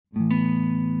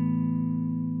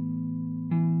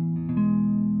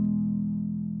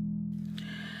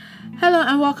Hello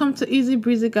and welcome to Easy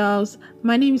Breezy Girls.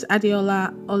 My name is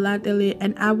Adeola Oladele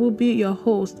and I will be your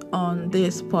host on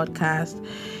this podcast.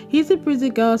 Easy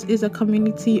Breezy Girls is a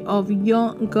community of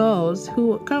young girls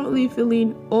who are currently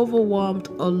feeling overwhelmed,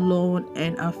 alone,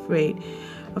 and afraid.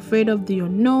 Afraid of the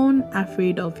unknown,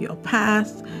 afraid of your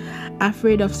past,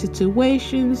 afraid of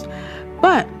situations,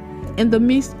 but in the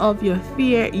midst of your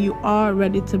fear, you are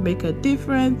ready to make a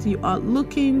difference. You are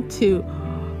looking to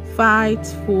fight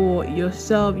for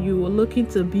yourself. You are looking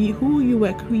to be who you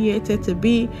were created to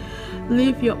be.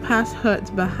 Leave your past hurts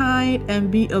behind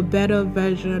and be a better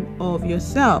version of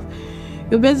yourself.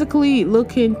 You're basically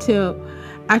looking to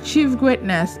achieve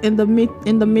greatness in the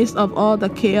midst of all the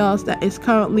chaos that is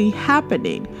currently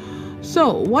happening.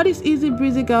 So, what is Easy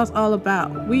Breezy Girls all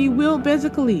about? We will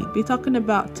basically be talking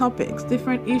about topics,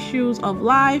 different issues of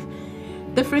life,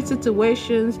 different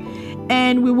situations,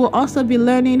 and we will also be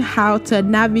learning how to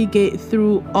navigate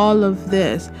through all of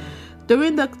this.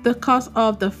 During the course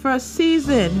of the first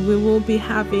season, we will be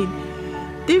having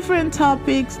different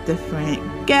topics,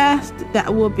 different guests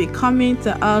that will be coming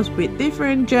to us with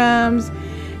different gems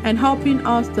and helping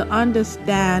us to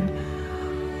understand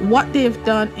what they've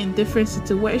done in different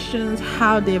situations,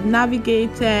 how they've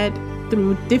navigated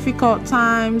through difficult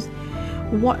times,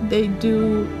 what they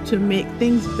do to make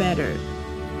things better.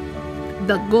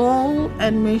 The goal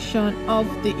and mission of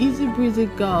the Easy Breezy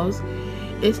Girls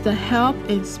is to help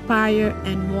inspire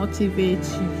and motivate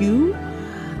you,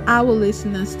 our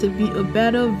listeners, to be a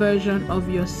better version of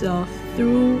yourself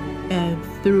through and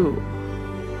through.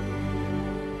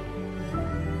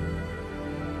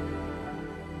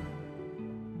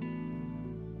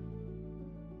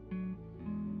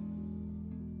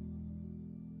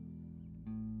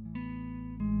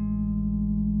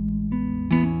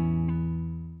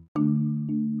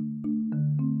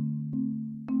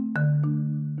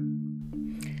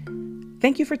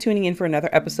 Thank you for tuning in for another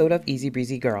episode of Easy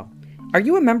Breezy Girl. Are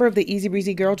you a member of the Easy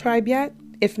Breezy Girl tribe yet?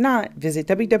 If not, visit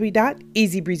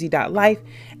www.easybreezy.life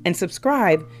and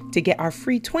subscribe to get our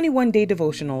free 21-day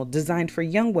devotional designed for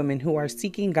young women who are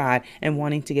seeking God and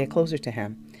wanting to get closer to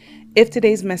Him. If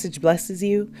today's message blesses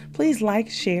you, please like,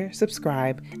 share,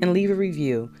 subscribe, and leave a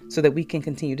review so that we can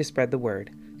continue to spread the word.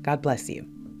 God bless you.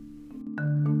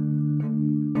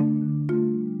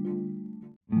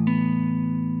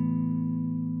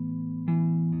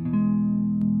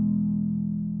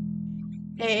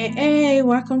 Hey,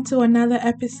 welcome to another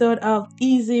episode of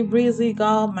Easy Breezy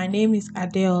Girl. My name is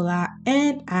Adeola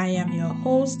and I am your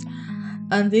host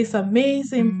on this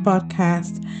amazing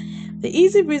podcast. The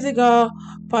Easy Breezy Girl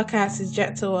podcast is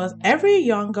geared towards every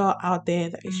young girl out there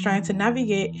that is trying to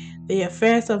navigate the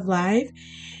affairs of life,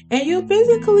 and you're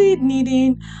basically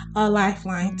needing a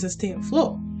lifeline to stay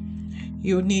afloat.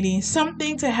 You're needing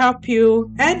something to help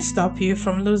you and stop you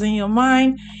from losing your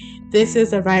mind. This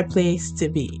is the right place to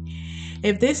be.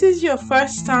 If this is your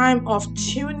first time of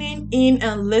tuning in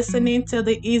and listening to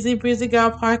the Easy Breezy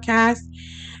Girl podcast,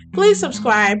 please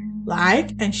subscribe, like,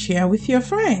 and share with your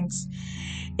friends.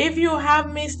 If you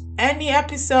have missed any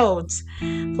episodes,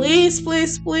 please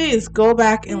go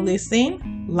back and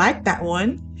listen, like that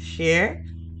one, share,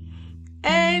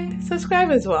 and subscribe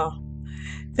as well.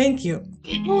 Thank you.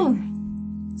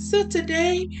 So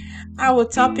today, our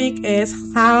topic is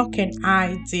how can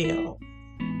I deal?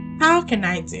 How can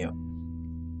I deal?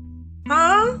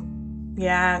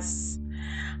 Yes.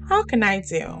 How can I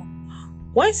deal?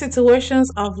 When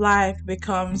situations of life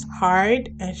becomes hard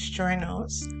and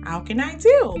strenuous, how can I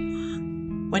deal?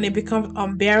 When it becomes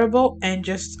unbearable and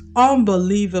just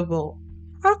unbelievable,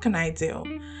 how can I deal?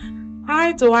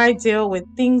 How do I deal with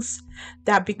things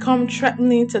that become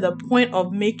threatening to the point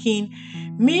of making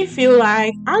me feel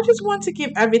like I just want to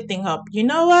give everything up? You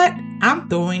know what? I'm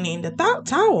throwing in the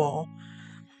towel.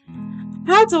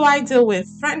 How do I deal with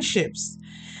friendships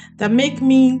that make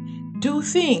me do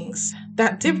things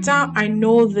that deep down I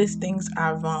know these things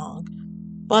are wrong,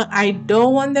 but I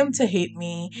don't want them to hate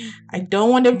me? I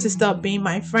don't want them to stop being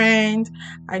my friend.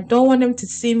 I don't want them to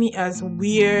see me as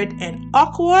weird and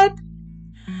awkward.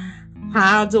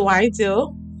 How do I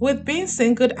deal with being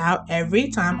singled out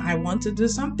every time I want to do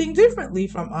something differently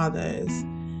from others?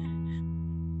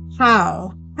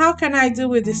 How can I deal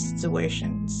with these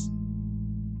situations?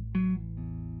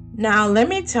 Now, let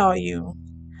me tell you,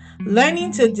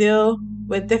 learning to deal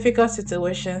with difficult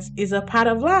situations is a part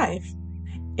of life.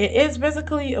 It is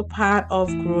basically a part of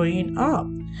growing up.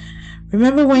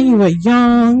 Remember when you were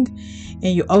young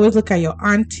and you always look at your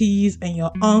aunties and your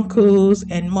uncles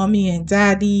and mommy and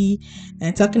daddy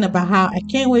and talking about how I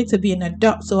can't wait to be an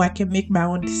adult so I can make my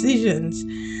own decisions.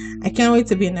 I can't wait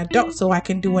to be an adult so I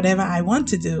can do whatever I want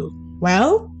to do.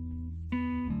 Well,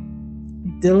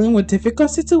 dealing with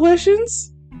difficult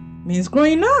situations means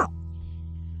growing up.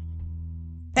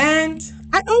 And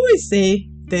I always say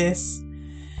this: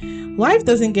 life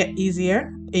doesn't get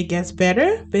easier, it gets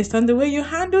better based on the way you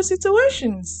handle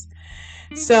situations.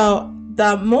 So,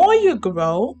 the more you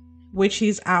grow, which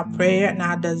is our prayer and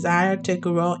our desire to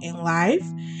grow in life,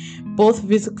 both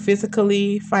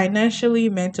physically, financially,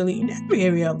 mentally, in every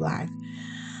area of life,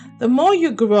 the more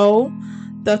you grow,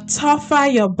 the tougher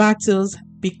your battles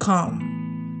become.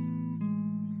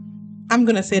 I'm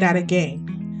going to say that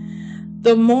again.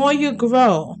 The more you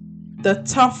grow, the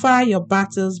tougher your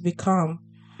battles become.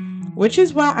 Which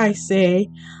is why I say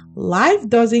life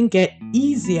doesn't get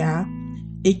easier,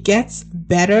 it gets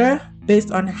better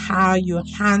based on how you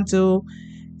handle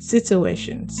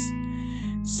situations.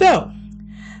 So,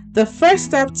 the first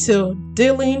step to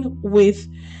dealing with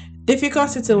difficult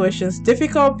situations,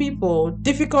 difficult people,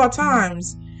 difficult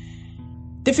times,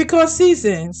 difficult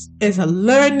seasons is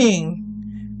learning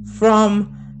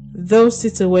from those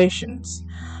situations,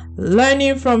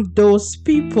 learning from those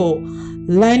people,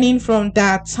 learning from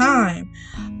that time,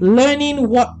 learning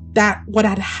what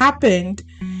had happened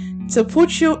to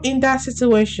put you in that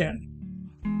situation.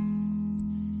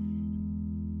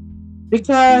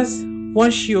 Because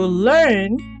once you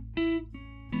learn,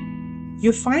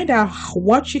 you find out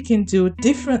what you can do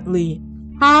differently,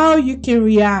 how you can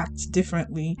react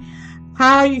differently,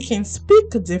 how you can speak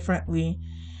differently,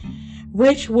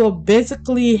 which will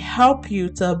basically help you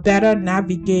to better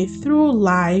navigate through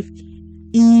life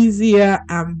easier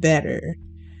and better.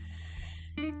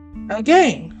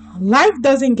 Again, life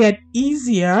doesn't get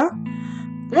easier,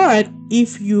 but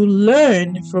if you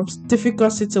learn from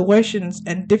difficult situations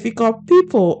and difficult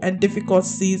people and difficult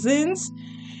seasons,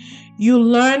 you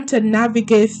learn to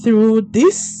navigate through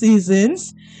these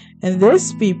seasons and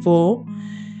these people,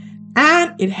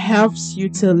 and it helps you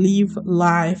to live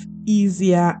life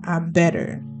easier and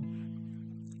better.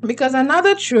 Because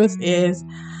another truth is,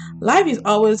 life is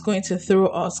always going to throw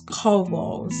us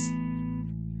curveballs.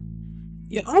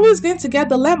 You're always going to get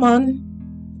the lemon.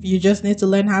 You just need to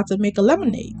learn how to make a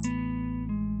lemonade.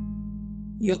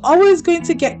 You're always going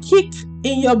to get kicked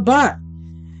in your butt.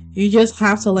 You just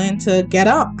have to learn to get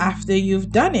up after you've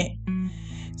done it.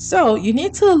 So you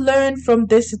need to learn from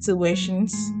these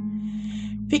situations.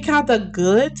 Pick out the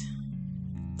good,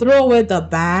 throw away the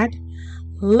bad.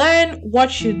 Learn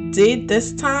what you did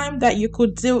this time that you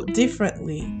could do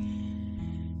differently.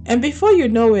 And before you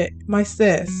know it, my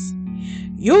sis,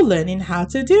 you're learning how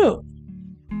to do.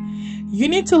 You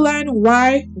need to learn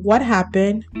why what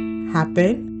happened.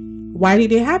 Why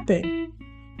did it happen?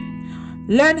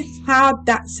 Learn how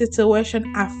that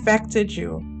situation affected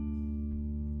you.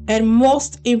 And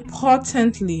most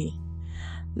importantly,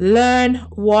 learn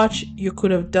what you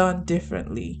could have done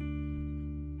differently.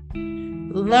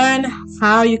 Learn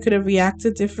how you could have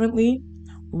reacted differently,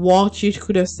 what you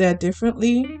could have said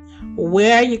differently,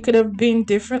 where you could have been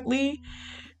differently.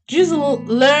 Just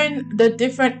learn the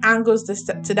different angles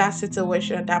to that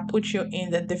situation that put you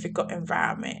in the difficult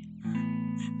environment.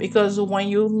 Because when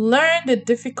you learn the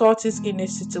difficulties in a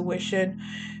situation,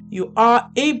 you are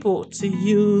able to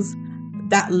use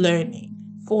that learning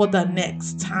for the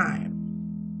next time.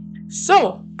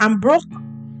 So, I'm broke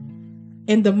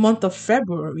in the month of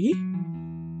February.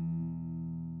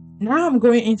 Now I'm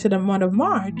going into the month of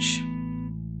March.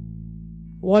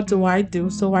 What do I do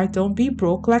so I don't be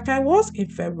broke like I was in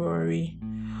February?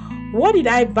 What did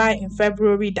I buy in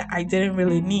February that I didn't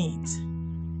really need?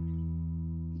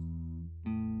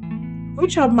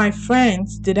 Which of my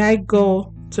friends did I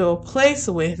go to a place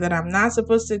with that I'm not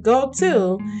supposed to go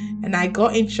to, and I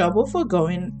got in trouble for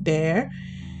going there,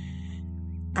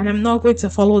 and I'm not going to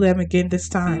follow them again this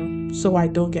time so I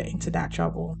don't get into that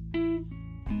trouble?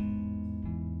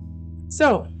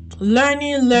 So,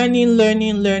 learning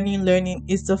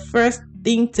is the first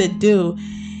thing to do.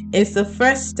 It's the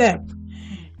first step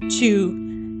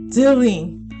to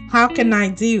dealing. How can I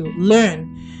do?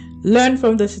 Learn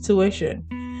from the situation.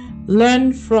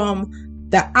 Learn from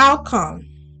the outcome.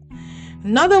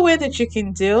 Another way that you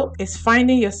can deal is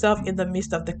finding yourself in the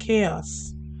midst of the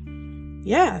chaos.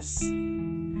 Yes.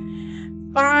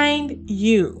 Find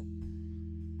you.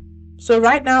 So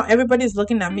right now, everybody's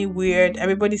looking at me weird.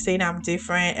 Everybody's saying I'm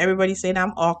different. Everybody's saying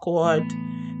I'm awkward.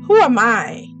 Who am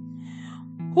I?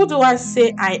 Who do I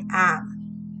say I am?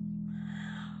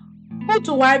 Who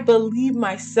do I believe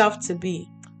myself to be?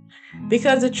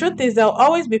 Because the truth is, there'll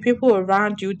always be people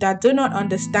around you that do not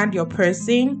understand your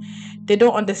person. They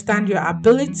don't understand your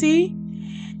ability.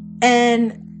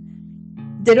 And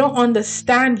they don't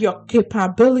understand your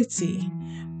capability.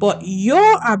 But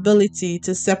your ability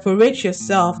to separate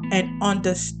yourself and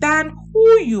understand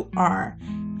who you are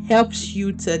helps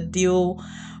you to deal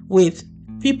with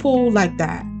people like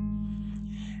that.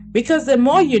 Because the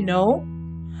more you know,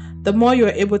 the more you're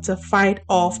able to fight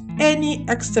off any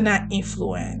external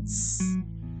influence.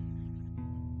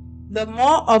 The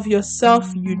more of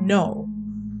yourself you know,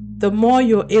 the more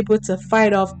you're able to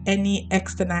fight off any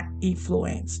external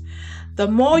influence. The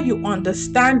more you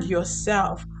understand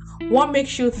yourself, what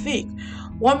makes you think,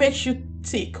 what makes you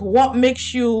tick, what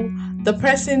makes you the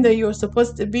person that you're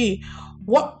supposed to be,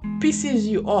 what pisses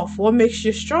you off, what makes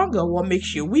you stronger, what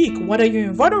makes you weak, what are you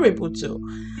invulnerable to.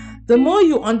 The more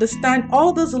you understand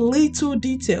all those little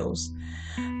details,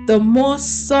 the more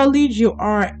solid you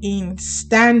are in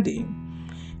standing.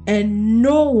 And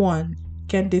no one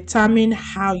can determine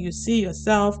how you see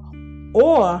yourself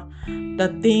or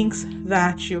the things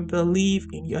that you believe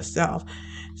in yourself.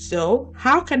 So,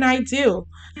 how can I deal?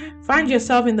 Find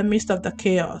yourself in the midst of the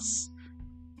chaos.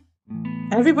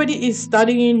 Everybody is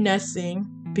studying nursing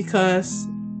because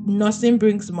nursing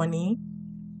brings money.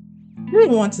 You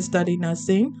don't want to study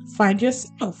nursing. Find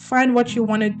yourself. Find what you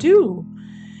want to do.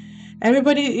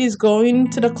 Everybody is going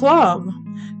to the club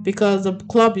because the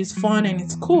club is fun and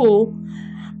it's cool.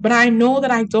 But I know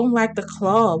that I don't like the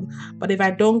club. But if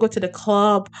I don't go to the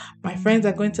club, my friends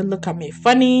are going to look at me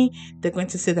funny. They're going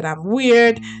to say that I'm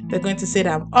weird. They're going to say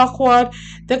that I'm awkward.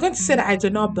 They're going to say that I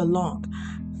do not belong.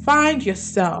 Find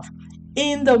yourself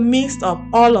in the midst of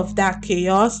all of that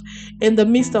chaos, in the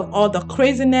midst of all the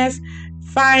craziness.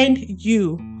 Find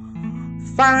you.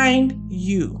 Find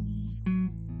you.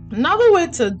 Another way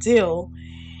to deal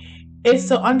is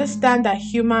to understand that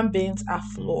human beings are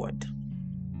flawed.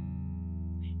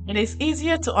 It is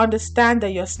easier to understand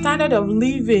that your standard of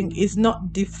living is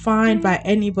not defined by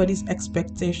anybody's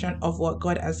expectation of what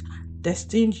God has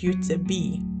destined you to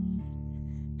be.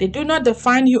 They do not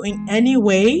define you in any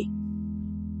way,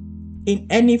 in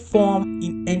any form,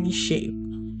 in any shape.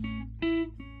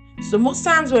 So most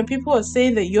times when people are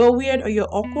saying that you're weird or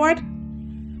you're awkward,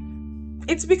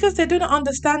 it's because they do not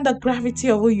understand the gravity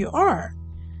of who you are.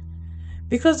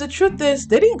 Because the truth is,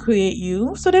 they didn't create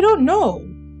you, so they don't know.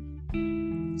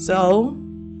 So,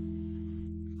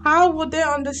 how would they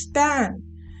understand?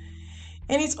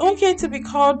 And it's okay to be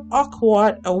called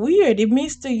awkward or weird. It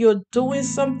means that you're doing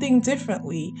something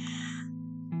differently.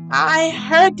 I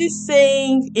heard this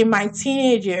saying in my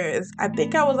teenage years. I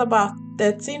think I was about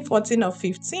 13, 14, or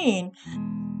 15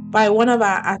 by one of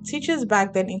our teachers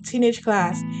back then in teenage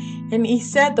class. And he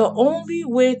said the only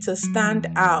way to stand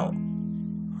out,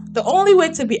 the only way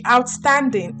to be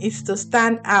outstanding is to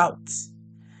stand out.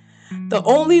 The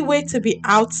only way to be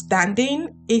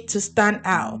outstanding is to stand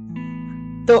out.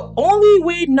 The only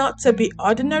way not to be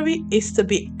ordinary is to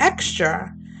be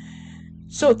extra.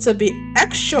 So to be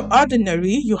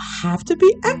extraordinary, you have to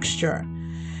be extra.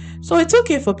 So it's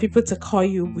okay for people to call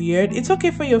you weird. It's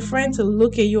okay for your friend to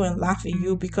look at you and laugh at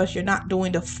you because you're not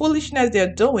doing the foolishness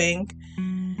they're doing.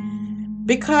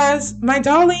 Because, my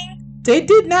darling, they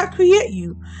did not create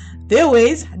you. Their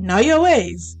ways, not your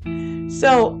ways.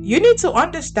 So you need to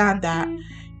understand that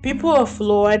people are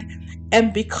flawed,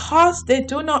 and because they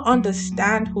do not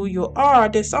understand who you are,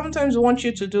 they sometimes want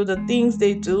you to do the things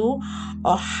they do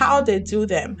or how they do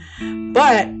them,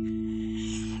 but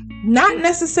not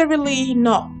necessarily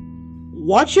not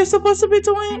what you're supposed to be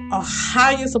doing or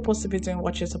how you're supposed to be doing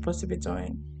what you're supposed to be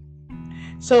doing.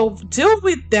 So deal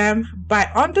with them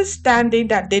by understanding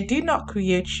that they did not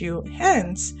create you.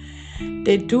 Hence,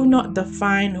 they do not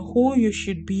define who you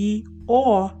should be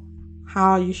or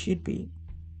how you should be.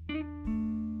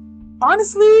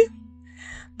 Honestly,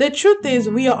 the truth is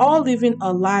we are all living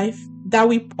a life that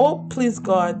we all please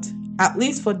God, at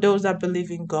least for those that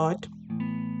believe in God.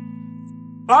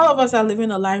 All of us are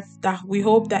living a life that we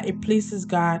hope that it pleases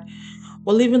God.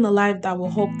 We're living a life that we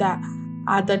hope that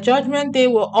at the judgment day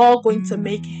we're all going to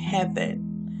make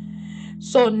heaven.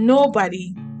 So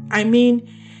nobody, I mean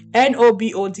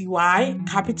Nobody,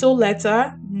 capital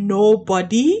letter,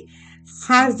 nobody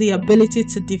has the ability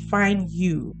to define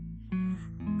you.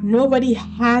 Nobody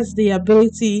has the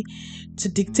ability to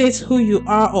dictate who you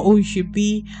are or who you should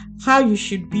be, how you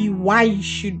should be, why you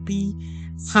should be,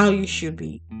 how you should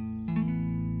be.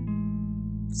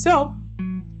 So,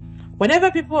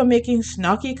 whenever people are making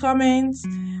snarky comments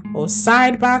or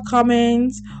sidebar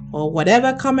comments or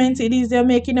whatever comment it is they're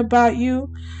making about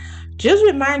you, just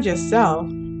remind yourself,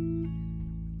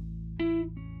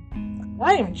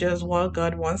 I am just what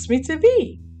God wants me to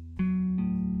be.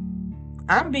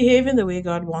 I'm behaving the way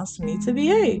God wants me to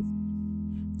behave.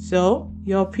 So,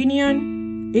 your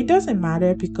opinion, it doesn't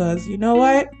matter because you know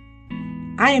what?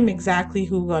 I am exactly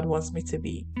who God wants me to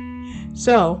be.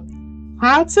 So,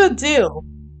 how to deal,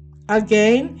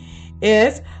 again,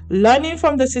 is learning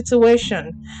from the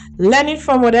situation, learning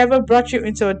from whatever brought you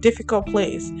into a difficult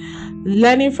place,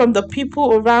 learning from the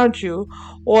people around you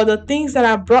or the things that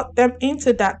have brought them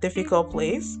into that difficult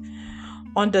place,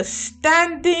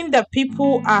 understanding that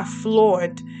people are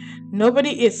flawed.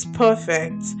 Nobody is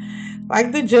perfect.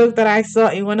 Like the joke that I saw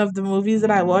in one of the movies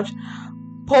that I watched,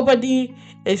 poverty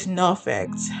is not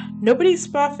perfect. Nobody's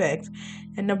perfect.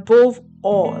 And above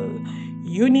all,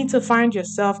 you need to find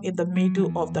yourself in the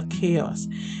middle of the chaos,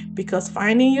 because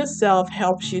finding yourself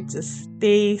helps you to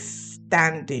stay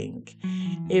standing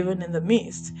even in the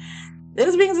midst.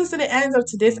 This brings us to the end of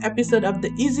today's episode of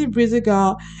the Easy Breezy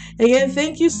Girl. Again,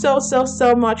 thank you so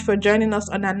much for joining us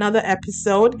on another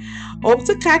episode. Hope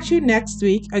to catch you next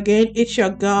week. Again, it's your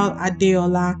girl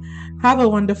Adeola. Have a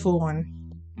wonderful one.